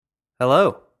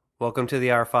Hello, welcome to the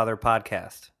Our Father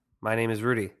podcast. My name is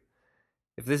Rudy.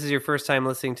 If this is your first time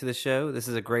listening to the show, this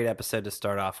is a great episode to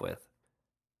start off with.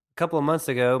 A couple of months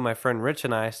ago, my friend Rich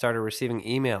and I started receiving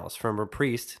emails from a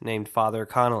priest named Father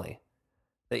Connolly.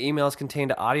 The emails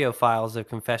contained audio files of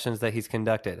confessions that he's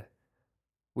conducted.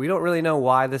 We don't really know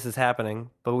why this is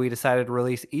happening, but we decided to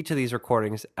release each of these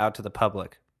recordings out to the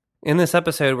public. In this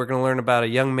episode, we're going to learn about a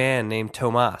young man named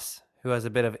Tomas, who has a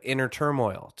bit of inner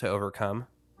turmoil to overcome.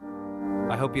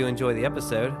 I hope you enjoy the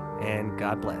episode, and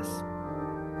God bless.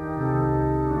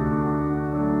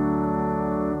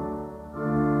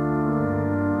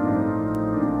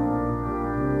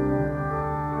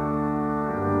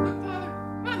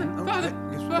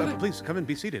 Father. Please come in.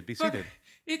 Be seated. Be seated.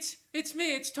 It's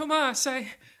me. It's Tomas.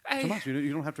 Tomas,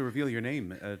 you don't have to reveal your name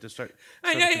to start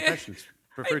I- the I- confessions.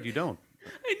 Preferred you don't.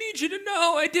 I need you to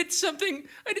know I did something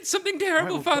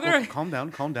terrible, All right, Father. calm down.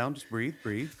 Just breathe.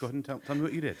 Go ahead and tell me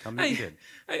what you did. Tell me what you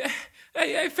did.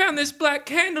 I found this black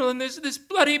candle and there's this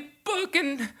bloody book,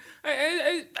 and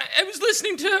I was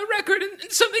listening to a record and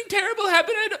something terrible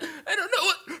happened. I don't know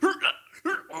what.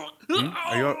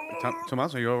 Are you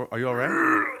Tomas? Are you all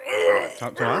right?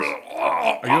 Tomas,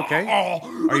 are you okay?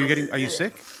 Are you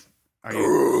sick? Are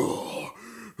you?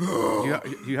 Do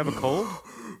you have a cold?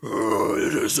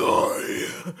 It is I.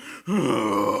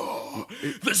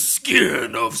 The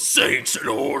skin of saints and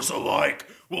whores alike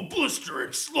will blister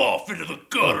and slough into the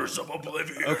gutters of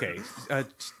oblivion. Okay,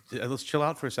 let's chill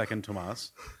out for a second,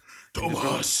 Tomas.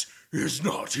 Tomas is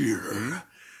not here.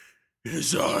 It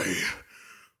is I,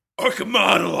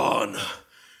 Archimadelon.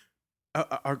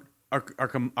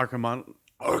 Archimadelon?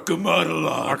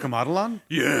 Archimadelon?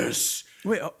 Yes.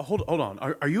 Wait, hold on.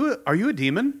 Are you a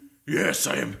demon? Yes,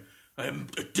 I am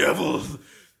the devil.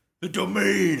 The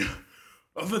domain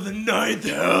of the ninth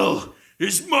hell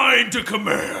is mine to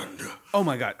command. Oh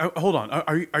my God! Hold on.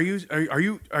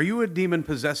 Are you a demon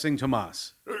possessing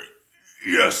Tomas?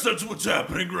 Yes, that's what's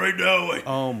happening right now.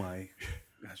 Oh my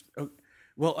gosh.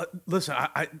 Well, listen.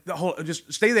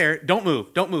 Just stay there. Don't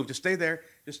move. Just stay there.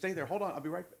 Hold on. I'll be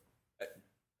right back.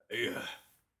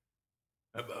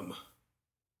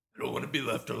 I don't want to be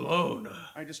left alone. All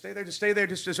right, just stay there.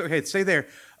 Just okay. Stay there.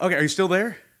 Okay. Are you still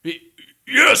there?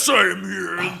 Yes, I am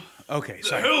here. Okay. The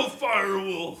Sorry. hellfire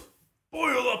will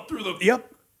boil up through the.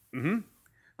 Yep. Mm-hmm.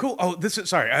 Cool. Oh, this is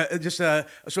sorry.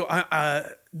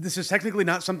 This is technically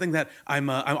not something that I'm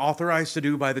authorized to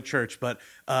do by the church, but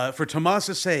for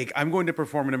Tomas's sake, I'm going to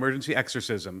perform an emergency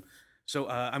exorcism. So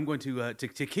I'm going to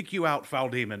kick you out, foul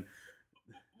demon.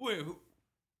 Wait.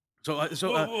 So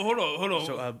Hold on.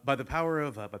 So by the power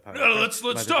of Let's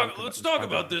talk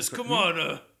about this. Come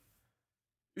on.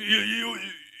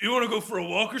 You want to go for a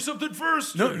walk or something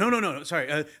first? No.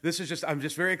 Sorry. This is just. I'm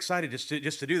just very excited just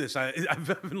to do this. I've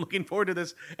been looking forward to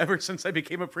this ever since I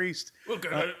became a priest. Look,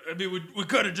 I mean, we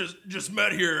kind of just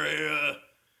met here.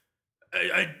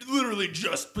 I literally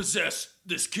just possessed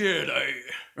this kid.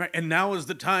 Right, and now is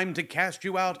the time to cast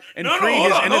you out and No, free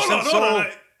his innocent soul.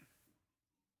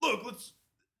 Look, let's.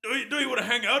 Don't you want to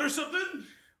hang out or something?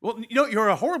 Well, you're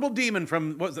a horrible demon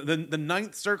from the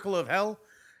ninth circle of hell.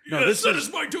 No, yes, that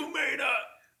is my domain.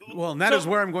 Well, and that is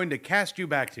where I'm going to cast you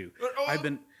back to.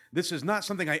 This is not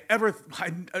something I'm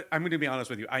going to be honest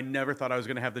with you. I never thought I was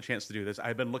going to have the chance to do this.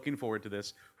 I've been looking forward to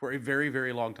this for a very,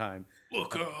 very long time.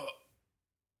 Look,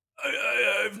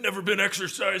 I've never been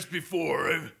exorcised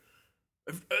before.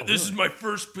 This is my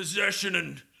first possession,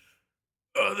 and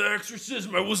the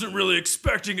exorcism, I wasn't really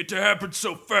expecting it to happen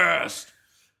so fast.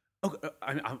 Okay,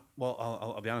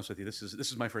 I'll be honest with you. This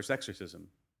is my first exorcism.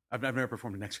 I've never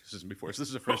performed an exorcism before, so this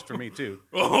is a first for me too.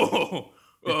 Whoa!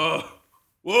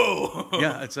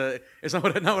 Yeah, it's not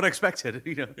what I expected.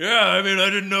 Yeah, I mean, I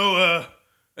didn't know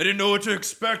what to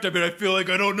expect. I mean, I feel like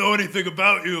I don't know anything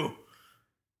about you.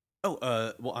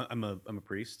 Oh, well, I'm a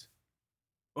priest.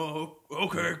 Oh,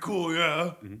 okay, cool,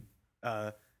 yeah. Mm-hmm.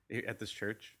 At this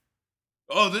church.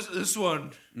 Oh, this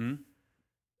one. Mm-hmm.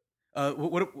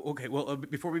 Okay. Well,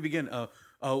 before we begin,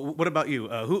 what about you?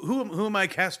 Who am I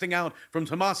casting out from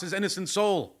Tomas's innocent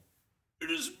soul?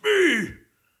 It is me,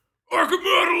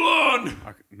 Archimadelon.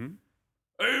 Mm-hmm.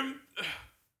 I am.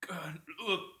 God,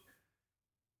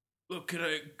 look. Can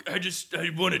I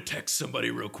want to text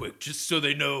somebody real quick, just so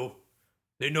they know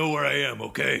where I am.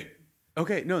 Okay.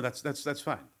 Okay. No, that's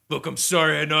fine. Look, I'm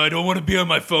sorry. I know I don't want to be on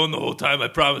my phone the whole time. I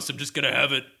promise. I'm just gonna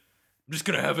have it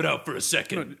out for a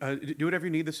second. No, do whatever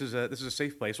you need. This is a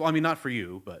safe place. Well, I mean, not for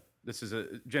you, but this is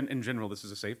in general. This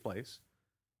is a safe place.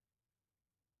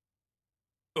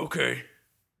 Okay.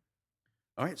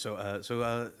 All right. So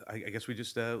I guess we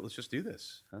just let's just do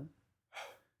this, huh?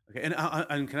 Okay.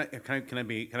 And can I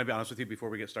be honest with you before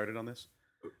we get started on this?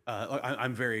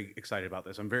 I'm very excited about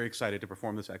this. I'm very excited to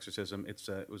perform this exorcism. It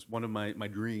was one of my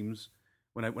dreams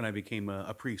when I became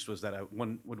a priest, was that I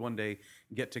would one day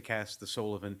get to cast the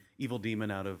soul of an evil demon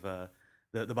out of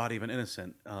the body of an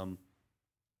innocent.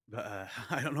 But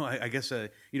I don't know. I guess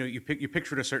you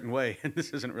picture it a certain way, and this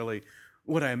isn't really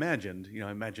what I imagined.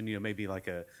 I imagined maybe like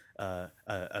a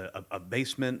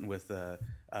basement with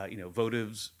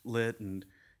votives lit, and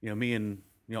me and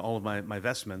all of my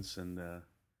vestments and.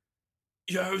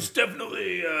 Yeah, I was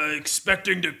definitely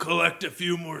expecting to collect a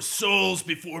few more souls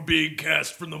before being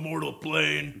cast from the mortal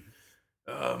plane.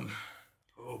 Oh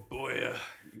boy,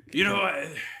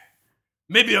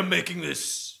 maybe I'm making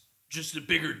this just a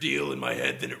bigger deal in my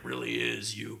head than it really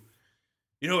is.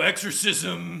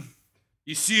 Exorcism.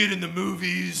 You see it in the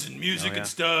movies and music and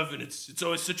stuff, and it's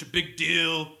always such a big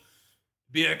deal to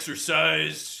be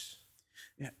exorcised.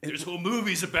 Yeah, there's whole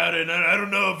movies about it, and I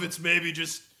don't know if it's maybe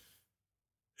just.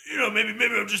 Maybe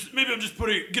I'm just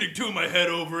getting too in my head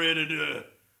over it, and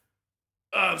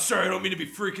I'm sorry, I don't mean to be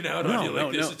freaking out on you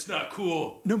like this. No. It's not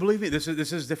cool. No, believe me, this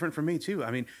is different for me too. I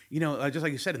mean, just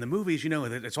like you said in the movies,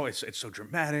 it's so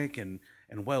dramatic and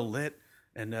well lit,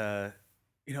 and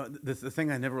the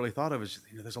thing I never really thought of is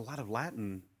there's a lot of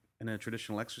Latin in a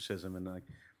traditional exorcism, and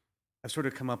I've sort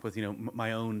of come up with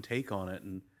my own take on it,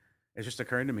 and it's just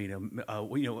occurring to me,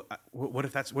 what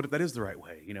if that is the right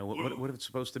way? What if it's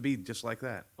supposed to be just like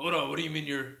that? Hold on, what do you mean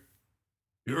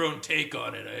your own take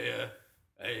on it?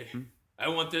 I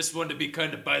want this one to be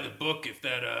kind of by the book, if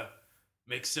that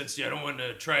makes sense to you. I don't want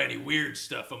to try any weird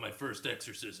stuff on my first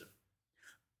exorcism.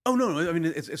 Oh no, I mean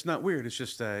it's not weird. It's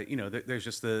just there's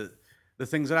just the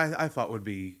things that I thought would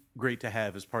be great to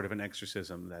have as part of an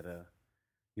exorcism that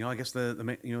I guess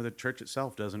the church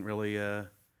itself doesn't really.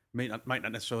 Might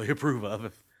not necessarily approve of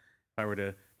if I were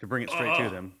to bring it straight to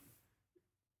them.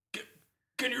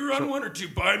 Can you run one or two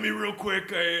by me real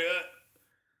quick? I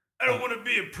don't want to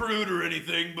be a prude or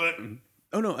anything, but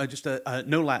oh no, just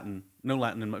no Latin,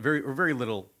 and very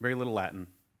little Latin.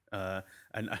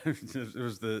 And it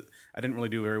was I didn't really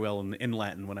do very well in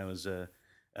Latin when I was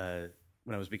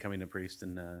becoming a priest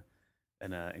in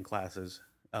classes.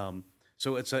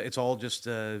 So it's all just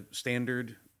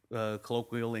standard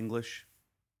colloquial English.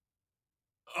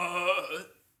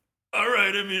 All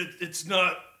right. I mean, it's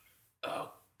not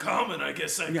common. I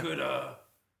guess I could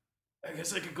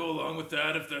go along with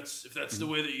that if that's the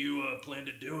way that you plan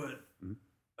to do it.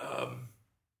 Mm-hmm.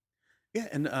 Yeah,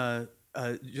 and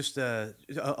just a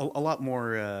lot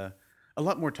more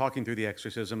talking through the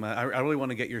exorcism. I really want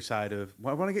to get your side of.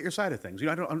 I want to get your side of things.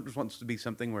 I don't just want this to be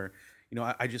something where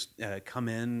I just come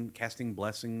in casting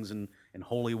blessings and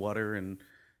holy water and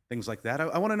things like that.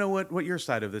 I want to know what your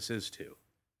side of this is too.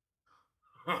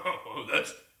 Oh,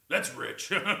 that's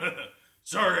rich.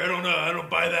 Sorry, I don't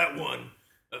buy that one,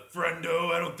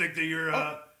 friendo. I don't think that you're.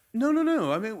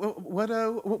 No. I mean,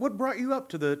 what brought you up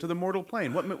to the mortal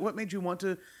plane? What made you want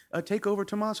to take over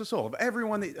Tomas' soul? Of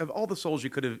everyone, of all the souls you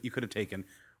could have taken,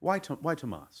 why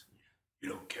Tomas? You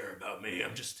don't care about me.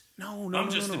 I'm just No.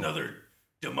 another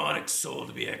demonic soul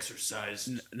to be exorcised.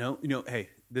 No, hey,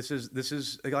 this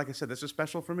is like I said, this is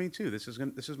special for me too. This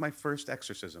is my first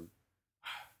exorcism.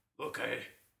 Look,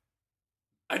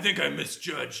 I think I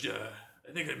misjudged.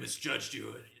 I think I misjudged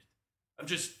you. I'm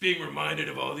just being reminded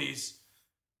of all these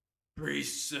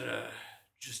priests that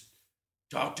just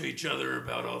talk to each other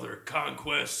about all their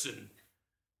conquests and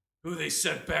who they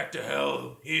sent back to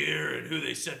hell here and who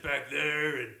they sent back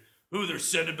there and who they're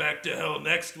sending back to hell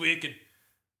next week. And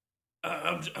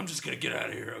I'm just gonna get out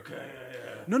of here, okay?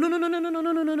 No.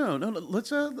 Let's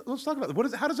talk about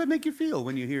it. How does that make you feel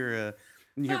when you hear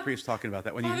priests talking about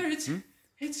that? Father, it's me.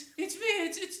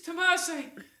 It's Tomas.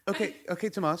 Okay,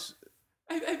 Tomas.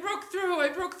 I broke through.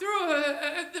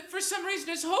 For some reason,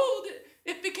 his hold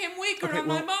it became weaker on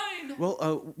my mind.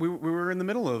 Well, we were in the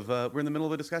middle of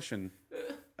a discussion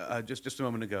just a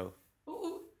moment ago.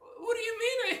 What do you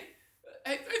mean?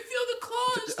 I feel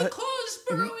the claws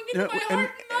burrowing into my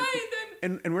heart and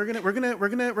mind. And we're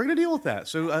gonna deal with that.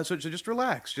 So just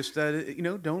relax. Just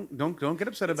don't get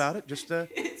upset about it. Just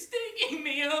It's taking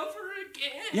me over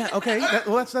again. Yeah. Okay.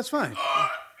 That's fine.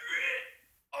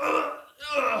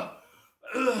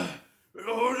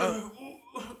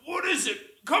 What is it?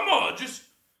 Come on, just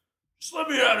let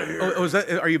me out of here. Oh,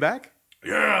 are you back?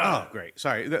 Yeah. Oh, great.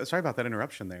 Sorry about that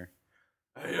interruption there.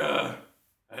 I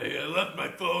left my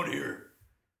phone here.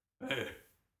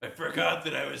 I forgot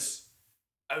that I was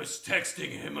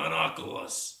texting him on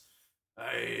Oculus.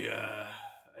 I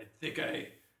think I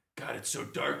got it so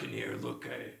dark in here. Look,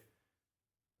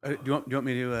 do you want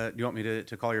me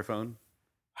to call your phone?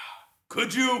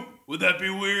 Could you? Would that be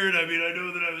weird? I mean, I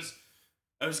know that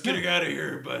I was getting out of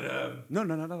here, but No,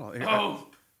 not at all. oh,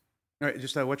 All right,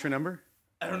 just what's your number?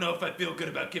 I don't know if I feel good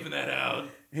about giving that out.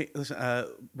 Hey, listen.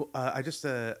 I just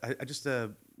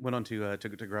went on to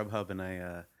Grubhub and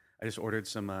I just ordered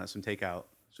some takeout,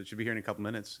 so it should be here in a couple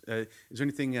minutes. Is there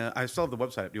anything? I still have the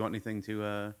website. Do you want anything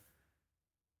to?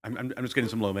 I'm just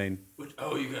getting some lo mein.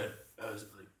 Oh, you got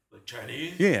like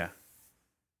Chinese? Yeah.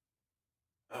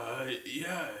 I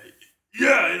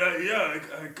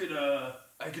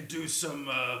could do some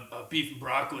beef and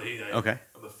broccoli. Okay.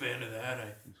 I'm a fan of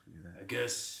that. I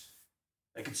guess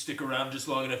I could stick around just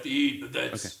long enough to eat, but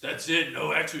that's it.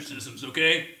 No exorcisms,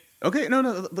 okay? Okay.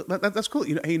 No, that's cool.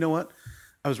 Hey, you know what?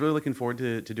 I was really looking forward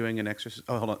to doing an exercise.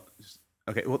 Oh, hold on.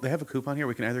 Okay. Well, they have a coupon here.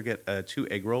 We can either get 2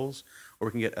 egg rolls or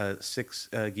we can get 6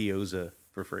 gyoza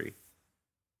for free.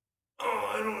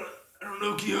 Oh, I don't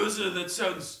know gyoza. That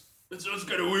sounds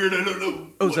kind of weird. I don't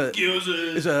know what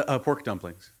gyoza is. It's pork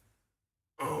dumplings.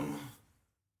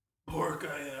 Pork.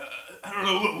 I don't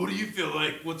know. What do you feel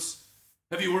like?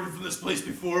 Have you ordered from this place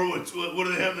before? What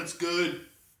do they have that's good?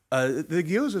 The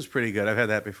gyoza is pretty good. I've had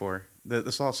that before.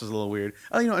 The sauce is a little weird.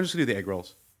 I'm just gonna do the egg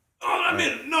rolls. Oh, I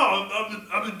mean, no,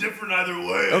 I'm indifferent either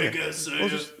way. Okay. I guess.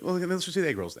 Let's just do the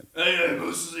egg rolls then. I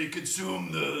mostly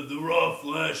consume the raw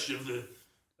flesh of the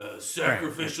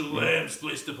sacrificial lambs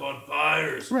placed upon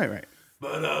pyres. Right.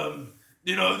 But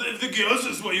if the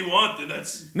gyoza is what you want, then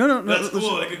that's that's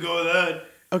cool. I could go with that.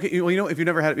 Okay. Well, if you've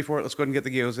never had it before, let's go ahead and get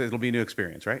the gyoza. It'll be a new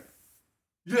experience, right?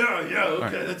 Yeah.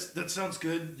 Okay, right. that sounds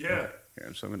good. Yeah.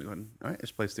 Here, so I'm gonna go ahead and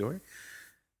let's place the order.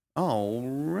 All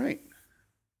right.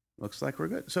 Looks like we're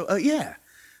good. So yeah.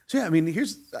 I mean,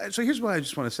 here's what I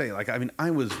just want to say. Like, I mean,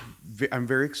 I'm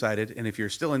very excited, and if you're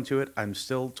still into it, I'm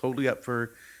still totally up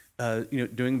for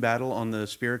doing battle on the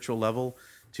spiritual level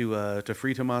to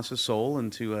free Tomas's soul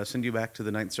and to send you back to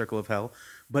the ninth circle of hell.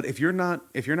 But if you're not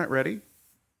ready,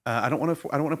 I don't want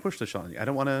to push this on you. I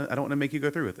don't want to make you go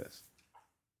through with this.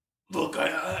 Look,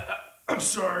 I'm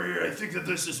sorry. I think that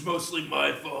this is mostly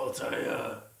my fault.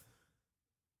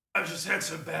 I've just had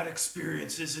some bad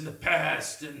experiences in the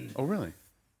past, and oh really?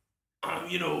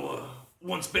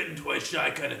 Once bitten, twice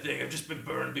shy kind of thing. I've just been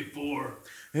burned before.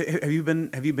 Have you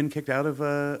been kicked out of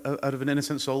an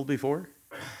innocent soul before?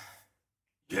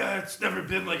 Yeah, it's never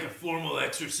been like a formal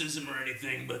exorcism or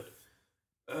anything, but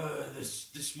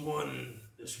this one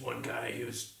guy, he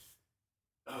was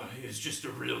just a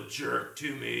real jerk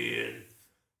to me, and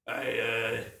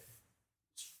I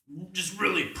just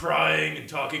really prying and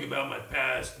talking about my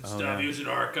past and stuff. Yeah. He was an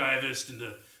archivist in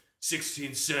the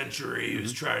 16th century. He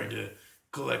was trying to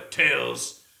collect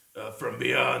tales from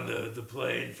beyond the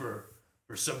plane for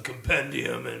some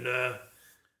compendium, and I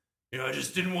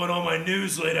just didn't want all my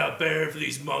news laid out bare for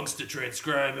these monks to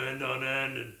transcribe end on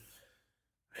end, and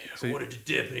I wanted to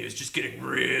dip, and he was just getting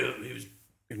real. He was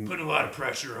putting a lot of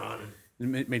pressure on it.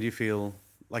 It made you feel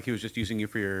like he was just using you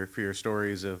for your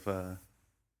stories of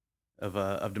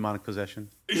demonic possession.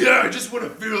 Yeah, I just want to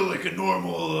feel like a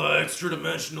normal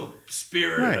extra-dimensional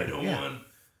spirit. Right, I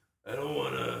don't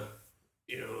want to.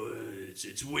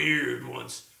 It's weird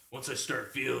once I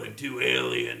start feeling too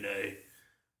alien.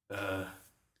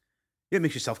 It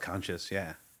makes you self-conscious.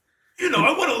 Yeah.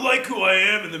 I want to like who I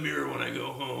am in the mirror when I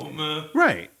go home.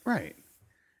 Right.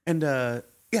 And I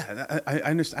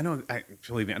understand.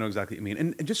 Believe me, I know exactly what you mean.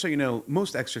 And just so you know,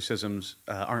 most exorcisms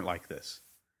aren't like this.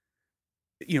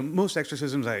 Most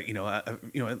exorcisms,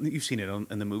 you've seen it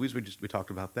in the movies. We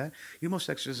talked about that. Most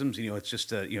exorcisms, it's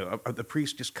just the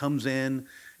priest just comes in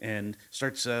and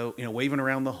starts waving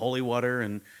around the holy water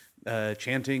and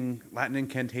chanting Latin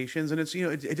incantations, and it's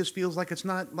it just feels like it's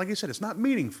not, like you said, it's not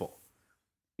meaningful.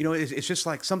 It's just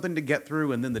like something to get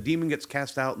through, and then the demon gets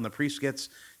cast out, and the priest gets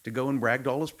to go and brag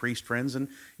to all his priest friends, and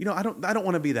I don't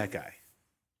want to be that guy.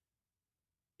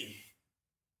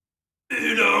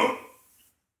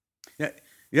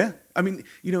 Yeah. I mean,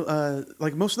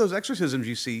 like most of those exorcisms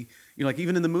you see, like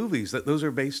even in the movies, that those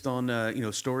are based on,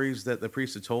 stories that the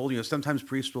priest had told. Sometimes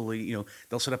priests will,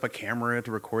 they'll set up a camera to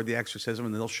record the exorcism,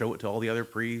 and then they'll show it to all the other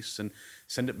priests and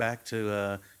send it back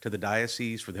to the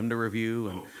diocese for them to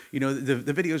review. And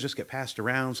the videos just get passed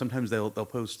around. Sometimes they'll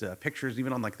post pictures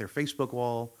even on like their Facebook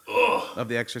wall of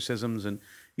the exorcisms. And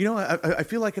I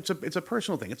feel like it's a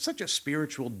personal thing. It's such a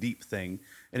spiritual, deep thing,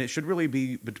 and it should really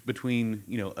be between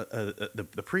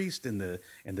the priest and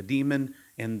the demon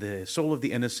and the soul of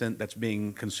the innocent that's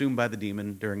being consumed by the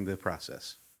demon during the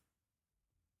process.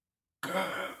 God,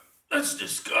 that's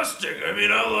disgusting. I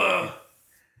mean,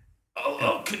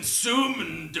 I'll consume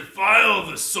and defile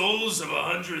the souls of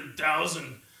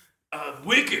 100,000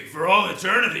 wicked for all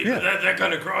eternity. Yeah. But that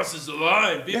kind of crosses the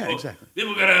line. People, exactly.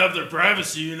 People gotta have their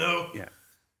privacy, Yeah.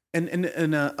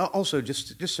 And also,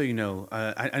 just so you know,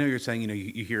 I know you're saying,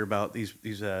 you hear about these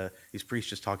priests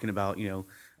just talking about,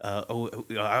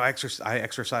 I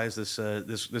exorcised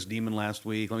this demon last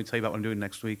week. Let me tell you about what I'm doing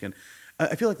next week. And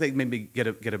I feel like they maybe get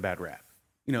a bad rap,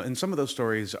 and some of those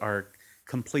stories are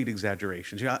complete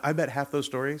exaggerations. I bet half those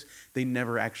stories they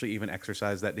never actually even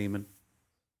exorcised that demon.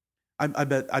 I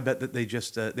bet that they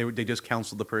just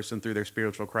counseled the person through their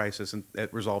spiritual crisis and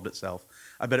it resolved itself.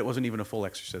 I bet it wasn't even a full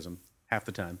exorcism half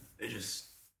the time. They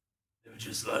would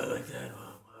just lie like that. Wow.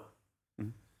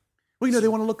 Well, they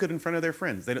want to look good in front of their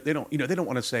friends. They don't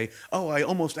want to say, "Oh, I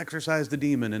almost exorcised the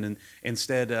demon," and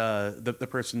instead the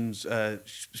person's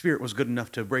spirit was good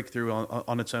enough to break through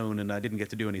on its own, and I didn't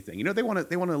get to do anything. They want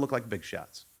to look like big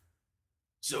shots.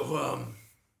 So,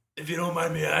 if you don't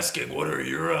mind me asking, what are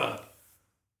your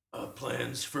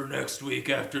plans for next week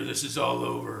after this is all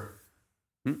over?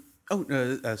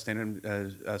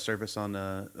 Standard service on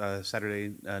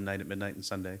Saturday night at midnight and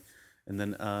Sunday, and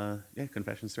then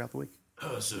confessions throughout the week.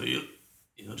 So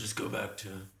you'll just go back to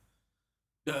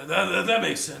that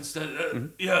makes sense.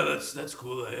 That's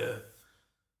cool.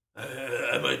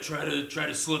 I might try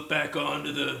to slip back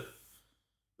onto the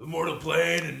mortal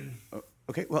plane and.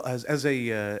 Okay, well, as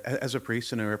a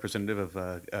priest and a representative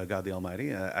of God the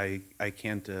Almighty, I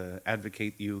can't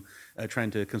advocate you trying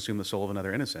to consume the soul of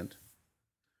another innocent.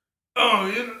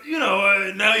 Oh,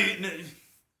 now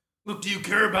look. Do you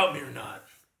care about me or not?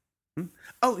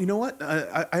 Oh, you know what?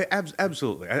 I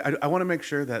absolutely. I want to make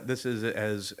sure that this is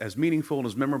as meaningful and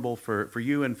as memorable for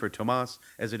you and for Tomas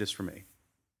as it is for me.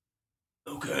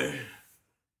 Okay.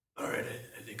 All right.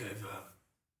 I think I've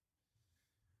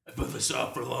put this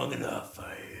off for long enough.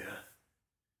 I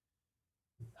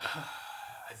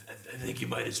think you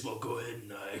might as well go ahead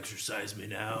and exercise me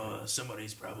now.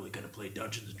 Somebody's probably going to play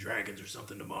Dungeons and Dragons or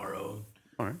something tomorrow.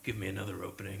 All right. Give me another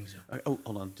opening. So.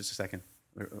 Hold on, just a second.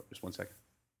 Just 1 second.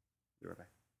 Be right back.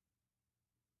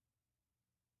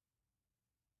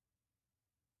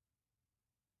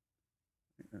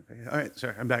 Okay. All right,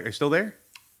 sir. I'm back. Are you still there?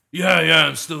 Yeah,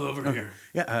 I'm still over here.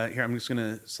 Yeah. Here, I'm just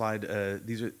gonna slide.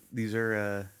 These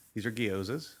are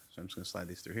gyozas, so I'm just gonna slide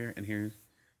these through here. And here's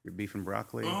your beef and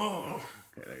broccoli. Oh.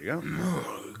 Okay, there you go.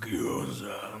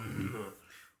 Gyoza.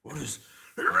 What is?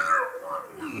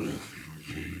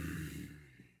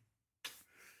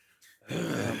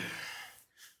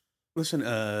 Listen,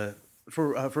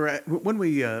 for when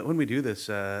we do this,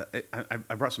 I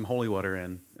brought some holy water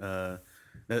in.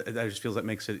 That just feels that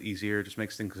makes it easier. Just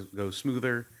makes things go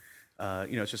smoother.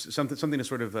 It's just something to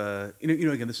sort of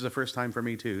again, this is the first time for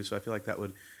me too, so I feel like that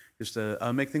would just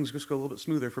make things just go a little bit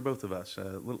smoother for both of us,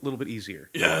 a little bit easier.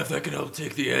 Yeah, if that can help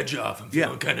take the edge off. I'm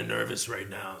feeling kind of nervous right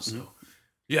now, so. Mm-hmm.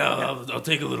 Yeah, I'll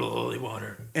take a little holy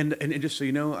water. And just so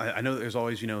you know, I know there's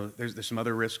always there's some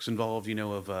other risks involved,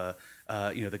 of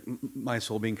my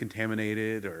soul being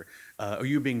contaminated or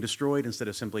you being destroyed instead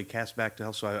of simply cast back to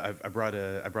hell. So I brought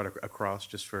a cross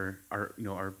just for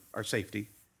our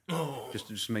safety. Oh. Just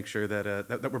to make sure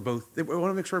that we're both. We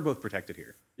want to make sure we're both protected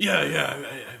here. Yeah.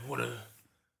 I want to.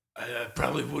 I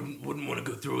probably wouldn't want to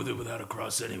go through with it without a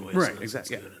cross anyway. Right. So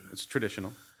exactly. Yeah. It's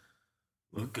traditional.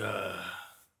 Look,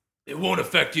 it won't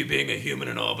affect you being a human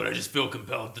and all, but I just feel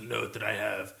compelled to note that I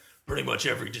have pretty much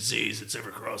every disease that's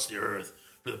ever crossed the earth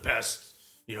for the past,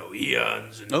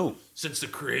 eons and since the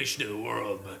creation of the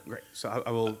world. But right. So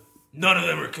I will. None of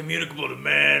them are communicable to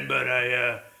man, but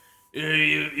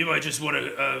you might just want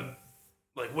to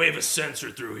wave a sensor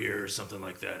through here or something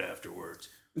like that afterwards.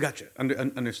 Gotcha.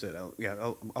 Understood. I'll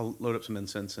load up some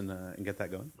incense and get that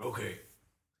going. Okay.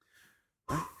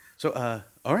 All right. So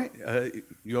all right.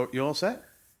 You all set?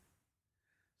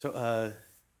 So I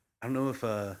don't know if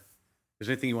there's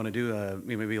anything you want to do.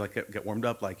 Maybe get warmed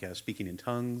up, like speaking in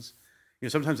tongues.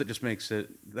 Sometimes it just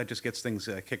gets things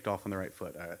kicked off on the right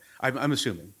foot. I'm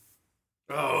assuming.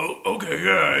 Oh, okay.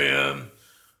 Yeah, I am.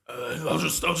 I'll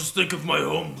just think of my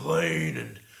home plane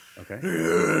and. Okay.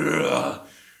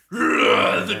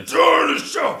 The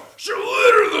darkness shall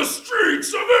litter the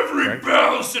streets of every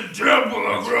palace and temple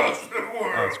across the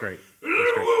world. Oh, that's great. And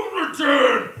it will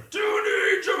return to an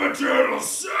age of eternal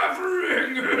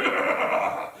suffering.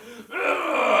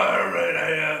 All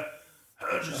right,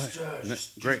 I'll just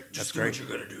great. Just That's do great. what you're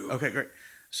gonna do. Okay, great.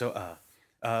 So,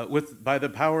 by the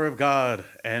power of God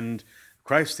and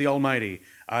Christ the Almighty,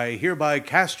 I hereby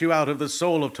cast you out of the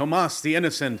soul of Tomas the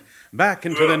Innocent, back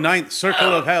into the ninth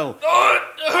circle of hell.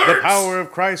 The power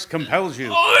of Christ compels you.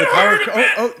 The power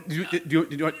of do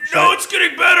you want? No, it's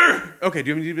getting better. Okay,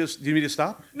 do you need me to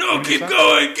stop? No, Do you keep need me to stop?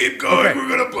 going, keep going. Okay. We're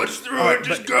gonna push through All right, it.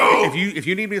 Just but go. If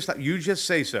you need me to stop, you just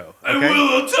say so. I Okay? will.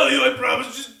 I'll tell you. I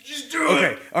promise. Just do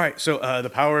Okay, it. all right, so the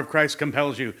power of Christ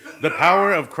compels you. The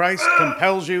power of Christ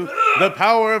compels you. The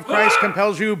power of Christ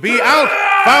compels you. Be out,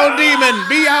 foul demon!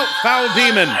 Be out, foul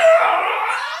demon!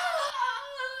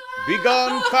 Be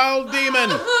gone, foul demon!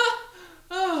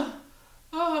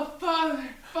 Oh,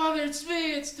 Father, it's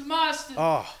me. It's Tomas.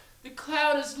 Oh, The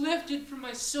cloud is lifted from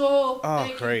my soul.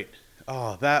 Thank you. great.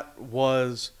 Oh, that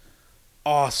was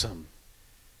awesome.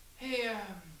 Hey,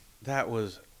 That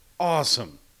was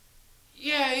awesome.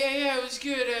 yeah, it was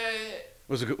good.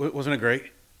 Wasn't it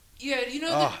great? Yeah, do you know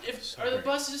Oh, are the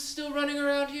buses still running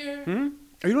around here?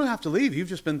 Oh, you don't have to leave. You've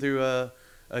just been through a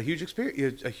huge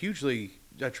experience, a hugely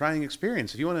trying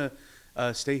experience. If you want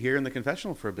to stay here in the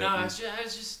confessional for a bit. No, I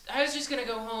was just gonna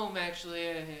go home actually.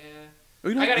 Oh,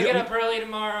 you I gotta you get up early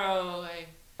tomorrow.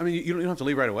 I mean, you don't have to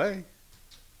leave right away.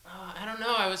 I don't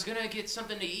know. I was gonna get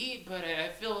something to eat, but I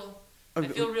feel Oh,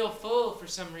 real full for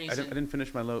some I reason. didn't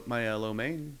finish my lo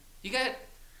mein. You got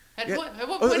at Yeah. what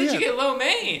Oh, point did yeah. you get lo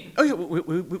mein? Oh yeah,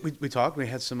 we talked. We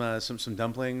had some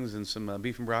dumplings and some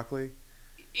beef and broccoli.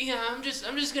 Yeah, I'm just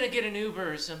gonna get an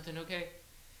Uber or something. Okay.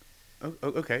 Oh,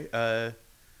 okay.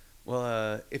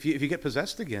 If you get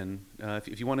possessed again,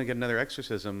 if you want to get another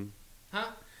exorcism, Huh?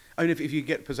 I mean, if you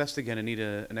get possessed again and need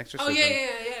an exorcism. Oh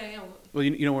yeah. Well,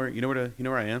 you know where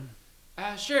I am.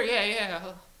 Sure.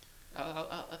 Yeah.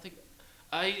 I think.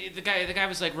 The guy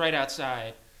was like right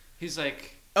outside. He's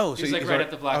like. Oh, so he's like he's right already-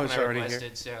 up the block oh, when he's I already here?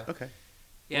 requested. So. Okay.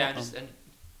 Yeah. Well, and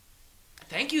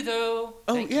thank you though.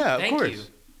 Oh Thank yeah, you. of course.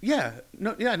 Yeah.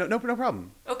 No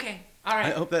problem. Okay. All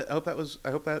right. I hope that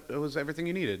was everything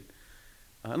you needed.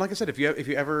 And like I said, if you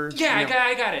ever Yeah, you know-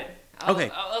 I got it. Okay.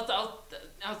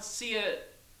 I'll see you.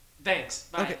 Thanks.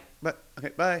 Bye. Okay,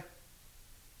 bye.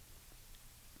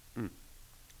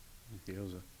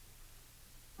 Gyoza.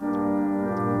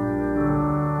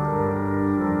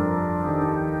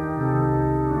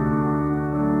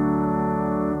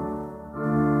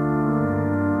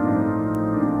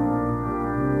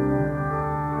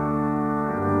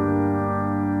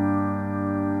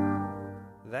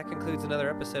 That concludes another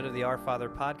episode of the Our Father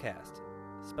podcast.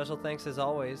 Special thanks as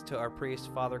always to our priest,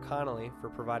 Father Connolly, for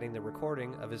providing the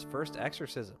recording of his first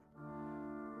exorcism.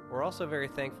 We're also very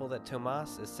thankful that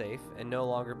Tomas is safe and no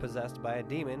longer possessed by a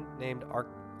demon named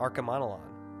Archimonolon.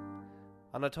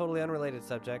 On a totally unrelated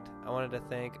subject, I wanted to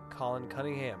thank Colin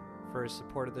Cunningham for his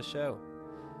support of the show.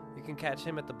 You can catch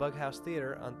him at the Bughouse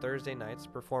Theater on Thursday nights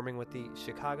performing with the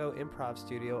Chicago Improv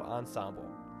Studio Ensemble.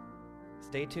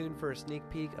 Stay tuned for a sneak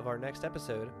peek of our next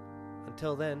episode.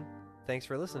 Until then, thanks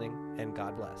for listening, and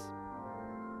God bless.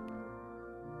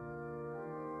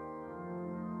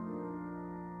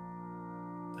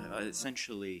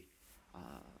 Essentially,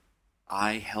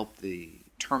 I help the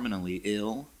terminally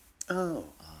ill Oh.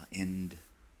 end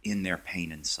in their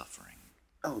pain and suffering.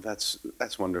 Oh, that's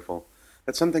wonderful.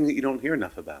 That's something that you don't hear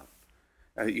enough about.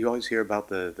 You always hear about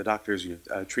the doctors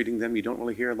treating them. You don't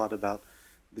really hear a lot about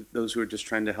those who are just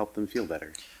trying to help them feel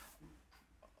better.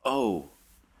 Oh,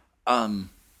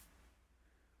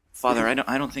 Father,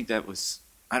 I don't think that was.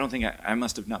 I don't think I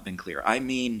must have not been clear. I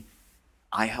mean,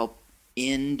 I help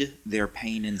end their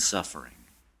pain and suffering.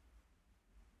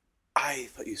 I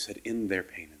thought you said in their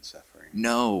pain and suffering.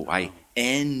 No, I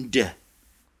end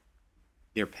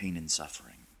their pain and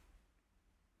suffering.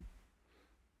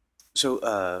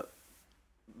 So,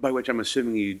 by which I'm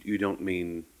assuming you don't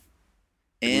mean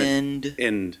End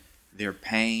end their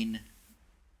pain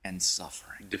and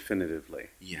suffering. definitively.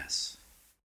 Yes.